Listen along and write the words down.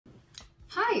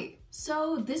Hi!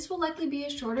 So this will likely be a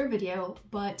shorter video,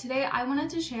 but today I wanted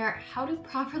to share how to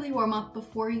properly warm up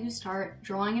before you start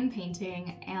drawing and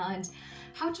painting and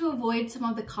how to avoid some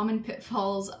of the common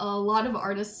pitfalls a lot of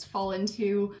artists fall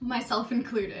into, myself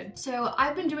included. So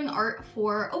I've been doing art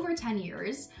for over 10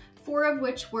 years, 4 of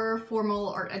which were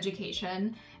formal art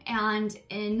education, and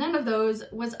in none of those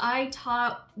was I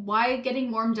taught why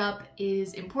getting warmed up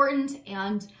is important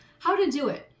and how to do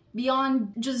it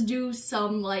beyond just do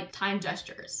some like time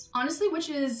gestures. Honestly, which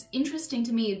is interesting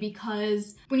to me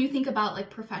because when you think about like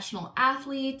professional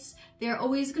athletes, they're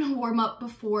always gonna warm up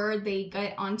before they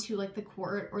get onto like the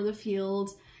court or the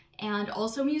field. And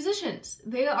also musicians,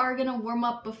 they are gonna warm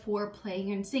up before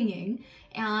playing and singing.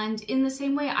 And in the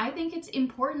same way, I think it's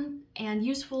important and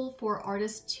useful for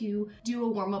artists to do a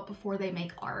warm-up before they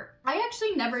make art. I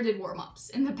actually never did warm-ups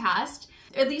in the past.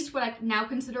 At least what I now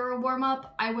consider a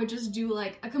warm-up, I would just do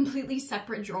like a completely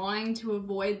separate drawing to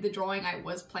avoid the drawing I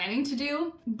was planning to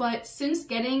do. But since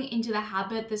getting into the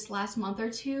habit this last month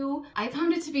or two, I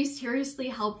found it to be seriously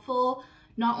helpful.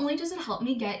 Not only does it help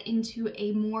me get into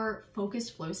a more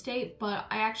focused flow state, but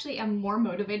I actually am more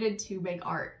motivated to make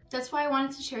art. That's why I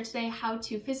wanted to share today how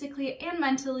to physically and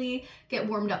mentally get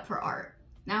warmed up for art.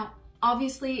 Now,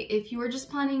 obviously, if you are just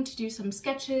planning to do some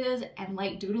sketches and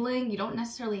light doodling, you don't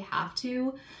necessarily have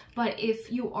to, but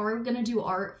if you are gonna do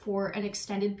art for an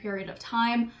extended period of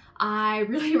time, I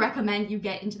really recommend you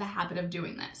get into the habit of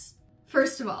doing this.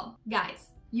 First of all, guys,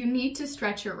 you need to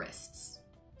stretch your wrists.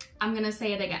 I'm gonna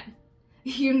say it again.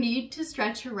 You need to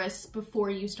stretch your wrists before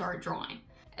you start drawing.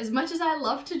 As much as I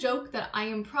love to joke that I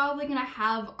am probably gonna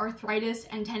have arthritis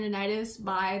and tendinitis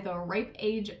by the ripe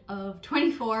age of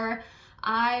 24,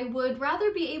 I would rather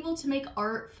be able to make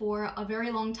art for a very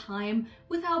long time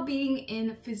without being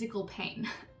in physical pain.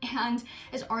 And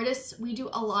as artists, we do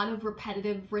a lot of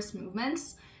repetitive wrist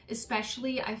movements,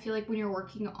 especially I feel like when you're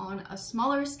working on a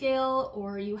smaller scale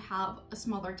or you have a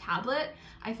smaller tablet.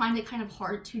 I find it kind of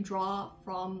hard to draw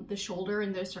from the shoulder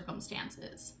in those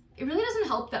circumstances. It really doesn't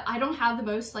help that I don't have the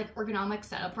most like ergonomic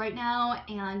setup right now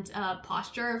and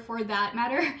posture for that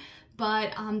matter,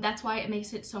 but that's why it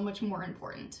makes it so much more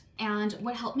important. And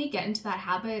what helped me get into that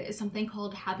habit is something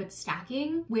called habit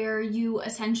stacking, where you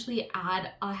essentially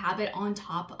add a habit on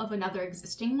top of another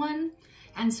existing one.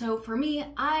 And so for me,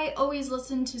 I always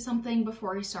listen to something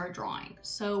before I start drawing.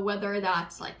 So whether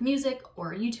that's like music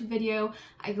or a YouTube video,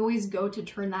 I always go to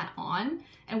turn that on.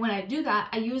 And when I do that,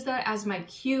 I use that as my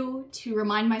cue to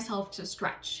remind myself to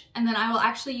stretch. And then I will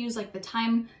actually use like the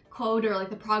time code or like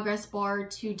the progress bar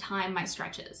to time my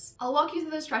stretches. I'll walk you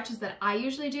through the stretches that I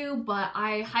usually do, but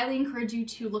I highly encourage you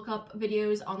to look up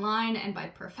videos online and by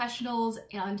professionals,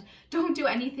 and don't do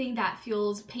anything that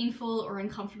feels painful or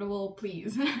uncomfortable,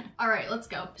 please. All right, let's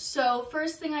go. So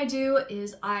first thing I do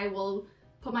is I will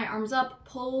put my arms up,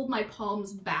 pull my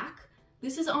palms back.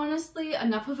 This is honestly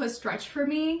enough of a stretch for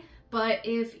me, but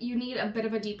if you need a bit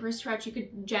of a deeper stretch, you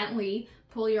could gently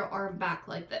pull your arm back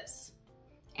like this.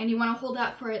 And you want to hold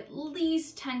that for at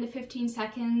least 10 to 15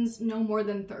 seconds, no more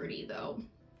than 30 though.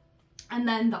 And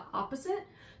then the opposite,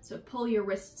 so pull your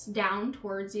wrists down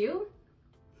towards you.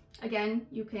 Again,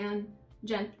 you can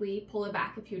gently pull it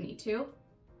back if you need to.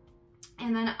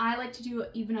 And then I like to do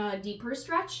even a deeper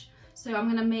stretch. So I'm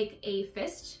gonna make a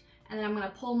fist and then I'm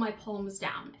gonna pull my palms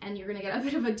down, and you're gonna get a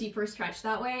bit of a deeper stretch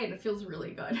that way, and it feels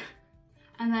really good.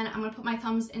 And then I'm gonna put my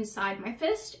thumbs inside my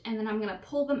fist and then I'm gonna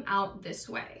pull them out this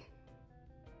way.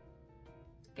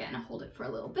 Again, hold it for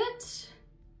a little bit.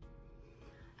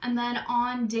 And then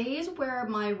on days where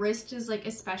my wrist is like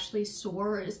especially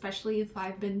sore, especially if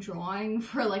I've been drawing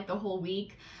for like the whole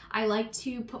week, I like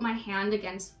to put my hand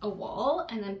against a wall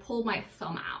and then pull my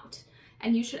thumb out.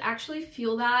 And you should actually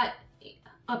feel that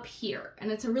up here. And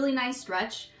it's a really nice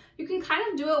stretch. You can kind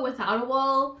of do it without a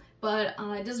wall, but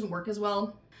it doesn't work as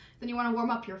well. Then you want to warm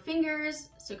up your fingers.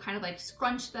 So kind of like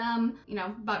scrunch them, you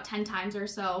know, about 10 times or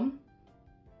so.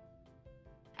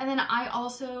 And then I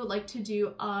also like to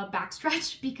do a back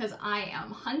stretch because I am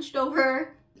hunched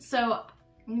over. So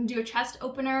I'm gonna do a chest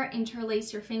opener,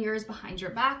 interlace your fingers behind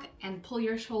your back and pull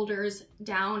your shoulders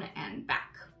down and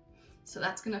back. So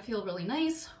that's gonna feel really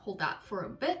nice. Hold that for a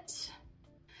bit.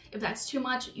 If that's too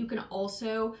much, you can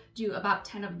also do about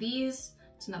 10 of these.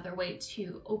 It's another way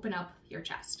to open up your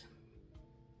chest.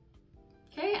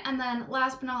 Okay, and then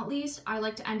last but not least, I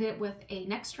like to end it with a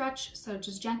neck stretch. So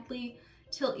just gently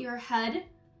tilt your head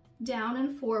down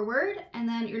and forward, and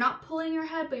then you're not pulling your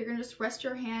head, but you're gonna just rest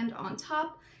your hand on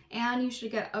top, and you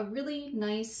should get a really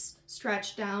nice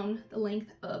stretch down the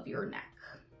length of your neck.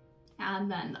 And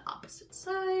then the opposite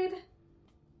side.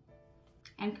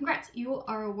 And congrats, you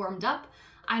are warmed up.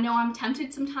 I know I'm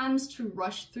tempted sometimes to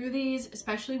rush through these,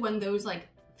 especially when those like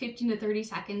 15 to 30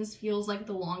 seconds feels like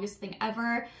the longest thing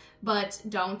ever, but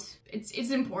don't. It's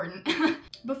important.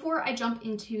 Before I jump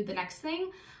into the next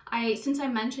thing, since I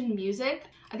mentioned music,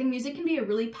 I think music can be a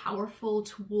really powerful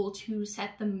tool to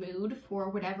set the mood for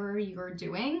whatever you're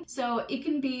doing. So it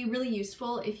can be really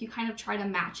useful if you kind of try to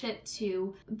match it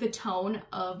to the tone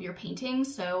of your painting.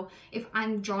 So if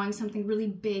I'm drawing something really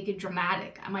big and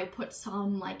dramatic, I might put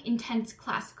some like intense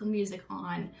classical music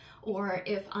on. Or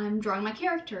if I'm drawing my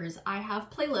characters, I have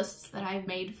playlists that I've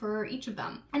made for each of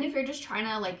them. And if you're just trying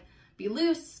to like be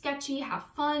loose, sketchy, have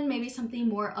fun, maybe something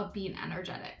more upbeat and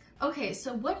energetic. Okay,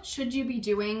 so what should you be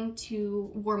doing to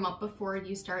warm up before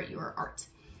you start your art?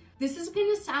 This is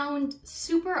gonna sound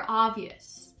super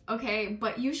obvious, okay?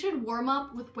 But you should warm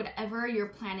up with whatever you're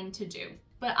planning to do.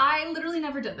 But I literally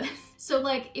never did this. So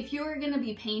like, if you're gonna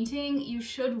be painting, you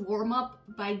should warm up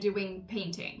by doing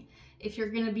painting. If you're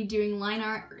gonna be doing line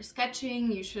art or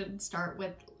sketching, you should start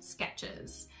with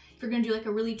sketches. If you're gonna do like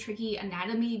a really tricky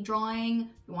anatomy drawing,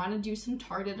 you wanna do some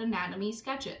targeted anatomy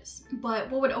sketches.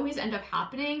 But what would always end up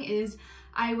happening is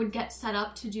I would get set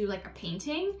up to do like a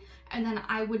painting, and then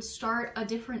I would start a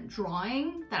different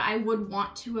drawing that I would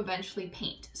want to eventually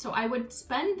paint. So I would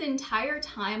spend the entire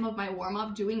time of my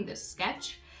warm-up doing this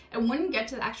sketch and wouldn't get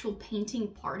to the actual painting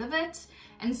part of it.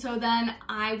 And so then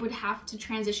I would have to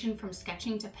transition from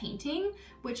sketching to painting,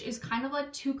 which is kind of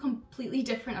like two completely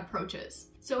different approaches.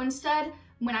 So instead,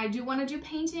 when I do want to do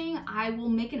painting, I will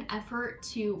make an effort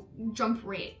to jump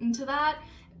right into that.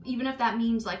 Even if that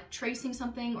means like tracing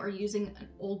something or using an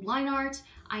old line art,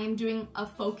 I am doing a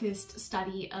focused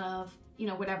study of, you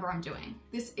know, whatever I'm doing.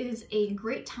 This is a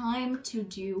great time to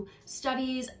do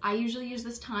studies. I usually use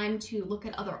this time to look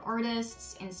at other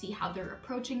artists and see how they're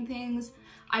approaching things.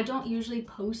 I don't usually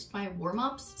post my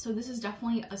warm-ups, so this is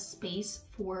definitely a space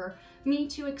for me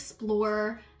to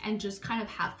explore and just kind of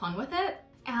have fun with it.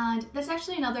 And that's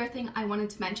actually another thing I wanted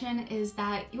to mention, is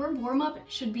that your warm-up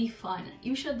should be fun.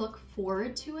 You should look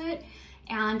forward to it.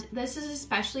 And this is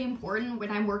especially important when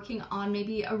I'm working on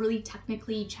maybe a really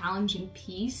technically challenging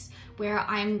piece where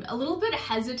I'm a little bit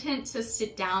hesitant to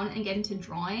sit down and get into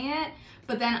drawing it,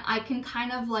 but then I can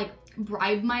kind of like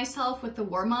bribe myself with the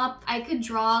warm-up. I could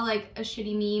draw like a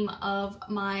shitty meme of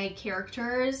my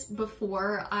characters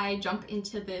before I jump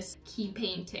into this key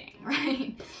painting,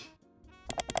 right?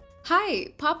 Hi,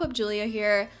 Pop-Up Julia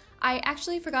here. I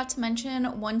actually forgot to mention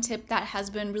one tip that has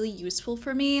been really useful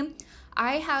for me.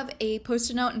 I have a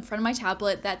post-it note in front of my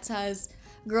tablet that says,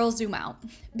 "Girl, zoom out,"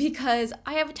 because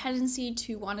I have a tendency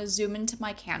to want to zoom into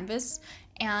my canvas,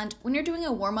 and when you're doing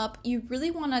a warm-up, you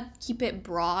really want to keep it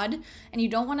broad and you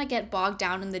don't want to get bogged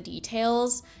down in the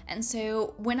details. And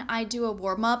so when I do a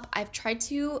warm-up, I've tried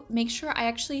to make sure I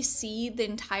actually see the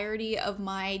entirety of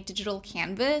my digital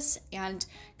canvas and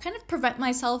kind of prevent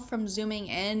myself from zooming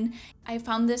in. I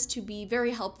found this to be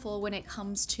very helpful when it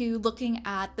comes to looking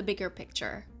at the bigger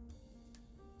picture.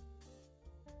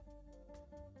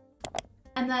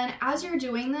 And then as you're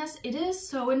doing this, it is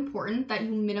so important that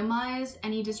you minimize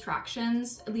any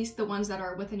distractions, at least the ones that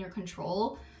are within your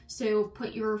control. So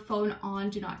put your phone on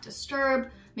Do Not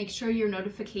Disturb, make sure your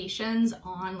notifications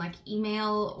on like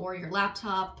email or your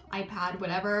laptop, iPad,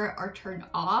 whatever, are turned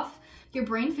off. Your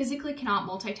brain physically cannot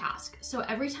multitask. So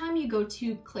every time you go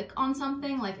to click on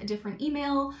something like a different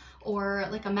email or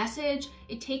like a message,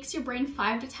 it takes your brain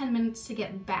 5 to 10 minutes to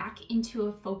get back into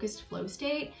a focused flow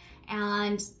state,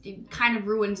 and it kind of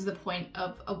ruins the point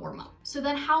of a warm-up. So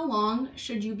then how long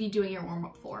should you be doing your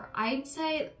warm-up for? I'd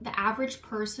say the average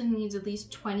person needs at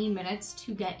least 20 minutes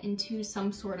to get into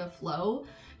some sort of flow,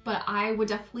 but I would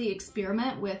definitely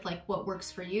experiment with like what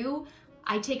works for you.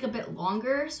 I take a bit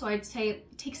longer, so I'd say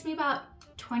it takes me about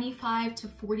 25 to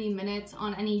 40 minutes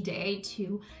on any day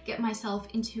to get myself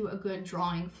into a good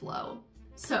drawing flow.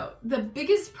 So the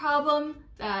biggest problem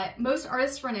that most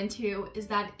artists run into is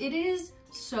that it is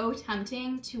so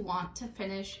tempting to want to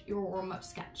finish your warm-up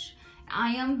sketch. I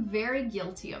am very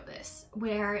guilty of this,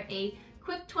 where a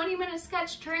quick 20-minute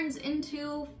sketch turns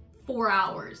into 4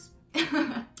 hours.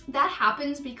 That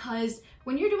happens because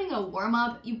when you're doing a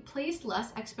warm-up, you place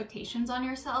less expectations on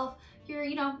yourself.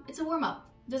 It's a warm-up.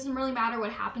 It doesn't really matter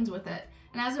what happens with it.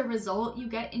 And as a result, you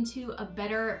get into a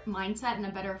better mindset and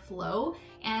a better flow.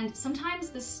 And sometimes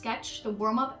the sketch, the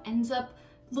warm-up, ends up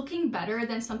looking better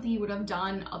than something you would have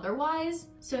done otherwise.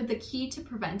 So the key to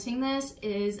preventing this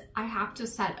is I have to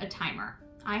set a timer.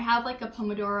 I have like a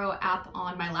Pomodoro app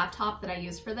on my laptop that I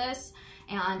use for this,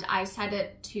 and I set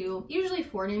it to usually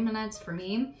 40 minutes for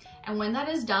me. And when that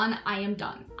is done, I am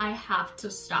done. I have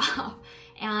to stop.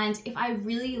 And if I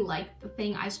really like the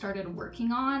thing I started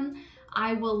working on,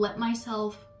 I will let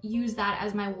myself use that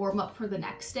as my warm-up for the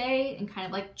next day and kind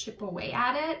of like chip away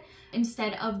at it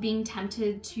instead of being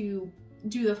tempted to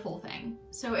do the full thing.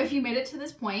 So if you made it to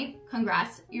this point,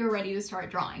 congrats, you're ready to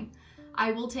start drawing.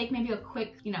 I will take maybe a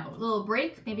quick, little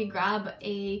break, maybe grab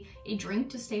a drink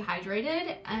to stay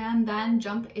hydrated, and then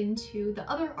jump into the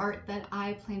other art that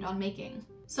I planned on making.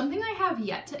 Something I have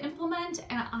yet to implement,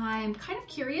 and I'm kind of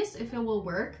curious if it will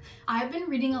work. I've been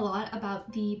reading a lot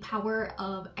about the power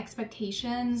of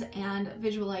expectations and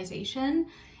visualization,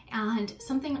 and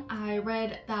something I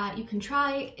read that you can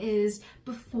try is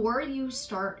before you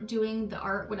start doing the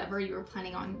art, whatever you were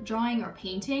planning on drawing or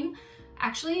painting,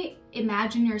 actually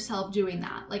imagine yourself doing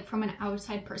that, like from an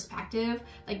outside perspective.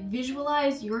 Like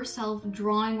visualize yourself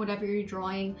drawing whatever you're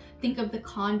drawing, think of the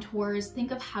contours,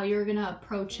 think of how you're gonna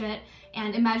approach it,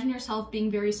 and imagine yourself being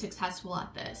very successful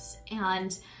at this,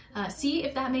 and see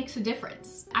if that makes a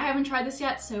difference. I haven't tried this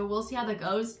yet, so we'll see how that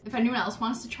goes. If anyone else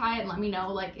wants to try it and let me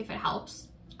know like if it helps,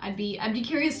 I'd be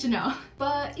curious to know.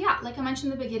 But yeah, like I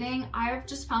mentioned in the beginning, I've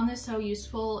just found this so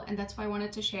useful, and that's why I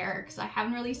wanted to share, because I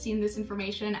haven't really seen this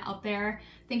information out there.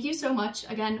 Thank you so much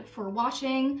again for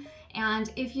watching.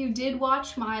 And if you did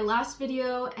watch my last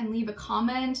video and leave a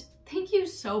comment, thank you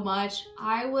so much.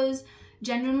 I was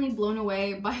genuinely blown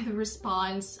away by the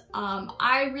response.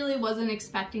 I really wasn't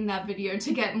expecting that video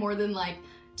to get more than like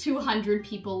 200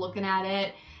 people looking at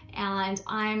it, and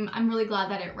I'm really glad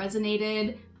that it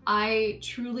resonated. I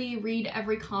truly read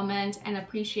every comment and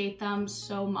appreciate them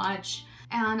so much,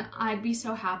 and I'd be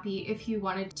so happy if you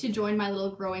wanted to join my little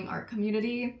growing art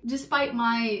community, despite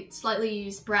my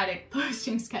slightly sporadic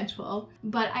posting schedule.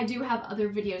 But I do have other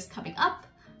videos coming up,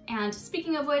 and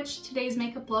speaking of which, today's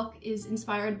makeup look is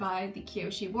inspired by the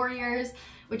Kyoshi Warriors,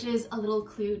 which is a little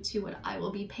clue to what I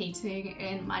will be painting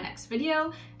in my next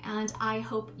video, and I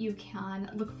hope you can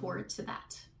look forward to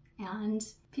that. And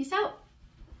peace out!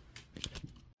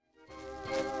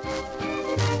 Thank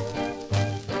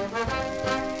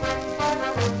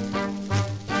you.